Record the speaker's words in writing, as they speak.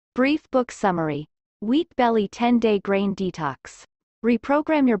Brief book summary. Wheat Belly 10-Day Grain Detox.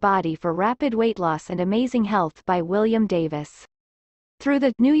 Reprogram Your Body for Rapid Weight Loss and Amazing Health by William Davis. Through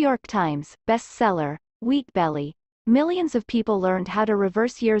the New York Times bestseller, Wheat Belly, millions of people learned how to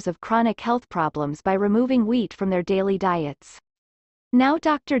reverse years of chronic health problems by removing wheat from their daily diets. Now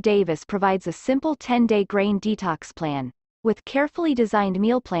Dr. Davis provides a simple 10-day grain detox plan, with carefully designed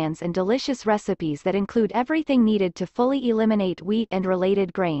meal plans and delicious recipes that include everything needed to fully eliminate wheat and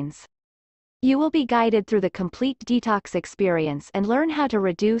related grains. You will be guided through the complete detox experience and learn how to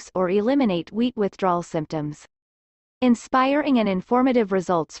reduce or eliminate wheat withdrawal symptoms. Inspiring and informative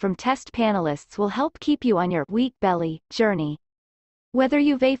results from test panelists will help keep you on your Wheat Belly journey. Whether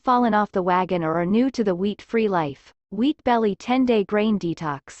you've fallen off the wagon or are new to the wheat-free life, Wheat Belly 10-Day Grain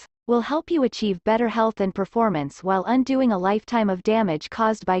Detox will help you achieve better health and performance while undoing a lifetime of damage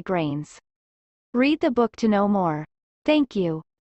caused by grains. Read the book to know more. Thank you.